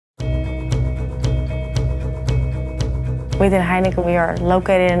Within Heineken, we are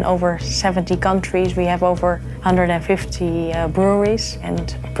located in over 70 countries. We have over 150 breweries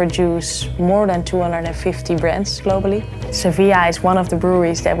and produce more than 250 brands globally. Sevilla is one of the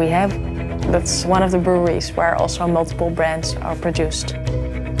breweries that we have. That's one of the breweries where also multiple brands are produced.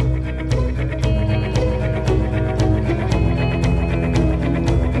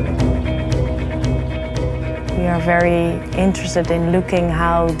 We are very interested in looking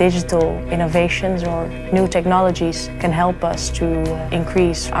how digital innovations or new technologies can help us to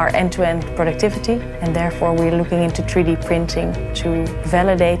increase our end-to-end productivity, and therefore we're looking into 3D printing to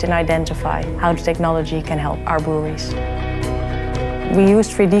validate and identify how the technology can help our breweries. We use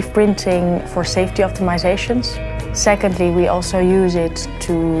 3D printing for safety optimizations. Secondly, we also use it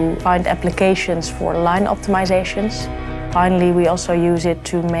to find applications for line optimizations. Finally, we also use it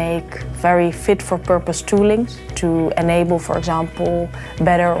to make very fit-for-purpose tooling to enable, for example,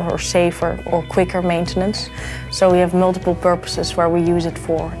 better or safer or quicker maintenance. So we have multiple purposes where we use it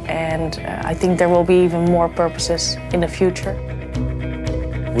for, and I think there will be even more purposes in the future.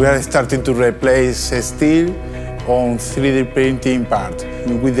 We are starting to replace steel on 3D printing part.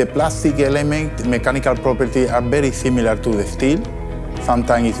 With the plastic element, mechanical properties are very similar to the steel.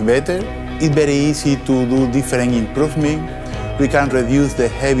 Sometimes it's better. It's very easy to do different improvements. We can reduce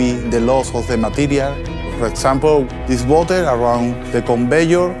the loss of the material. For example, this bottle around the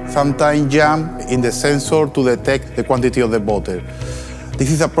conveyor sometimes jam in the sensor to detect the quantity of the bottle.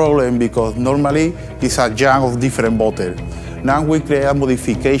 This is a problem because normally it's a jam of different bottles. Now we create a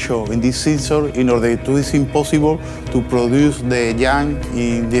modification in this sensor in order to it's impossible to produce the jam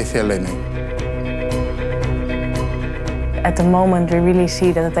in this element. At the moment, we really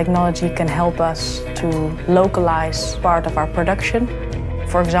see that the technology can help us to localize part of our production.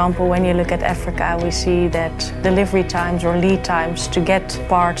 For example, when you look at Africa, we see that delivery times or lead times to get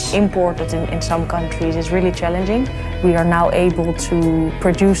parts imported in some countries is really challenging. We are now able to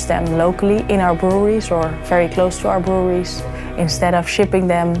produce them locally in our breweries or very close to our breweries instead of shipping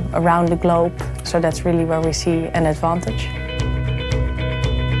them around the globe. So that's really where we see an advantage.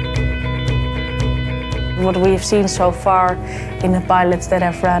 What we've seen so far in the pilots that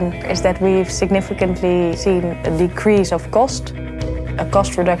I've run is that we've significantly seen a decrease of cost, a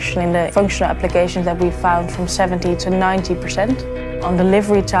cost reduction in the functional applications that we found from 70 to 90%. On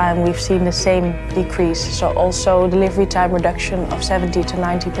delivery time, we've seen the same decrease, so also delivery time reduction of 70 to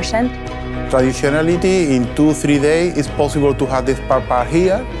 90%. Traditionally, in 2-3 days, it's possible to have this part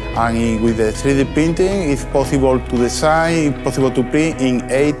here, and with the 3D printing, it's possible to design, it's possible to print in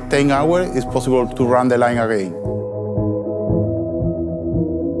 8-10 hours, it's possible to run the line again.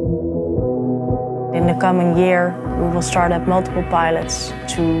 In the coming year, we will start up multiple pilots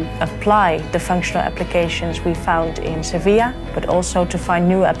to apply the functional applications we found in Sevilla, but also to find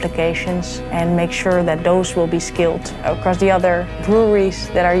new applications and make sure that those will be scaled across the other breweries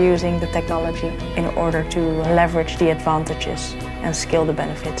that are using the technology in order to leverage the advantages and scale the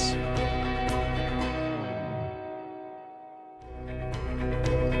benefits.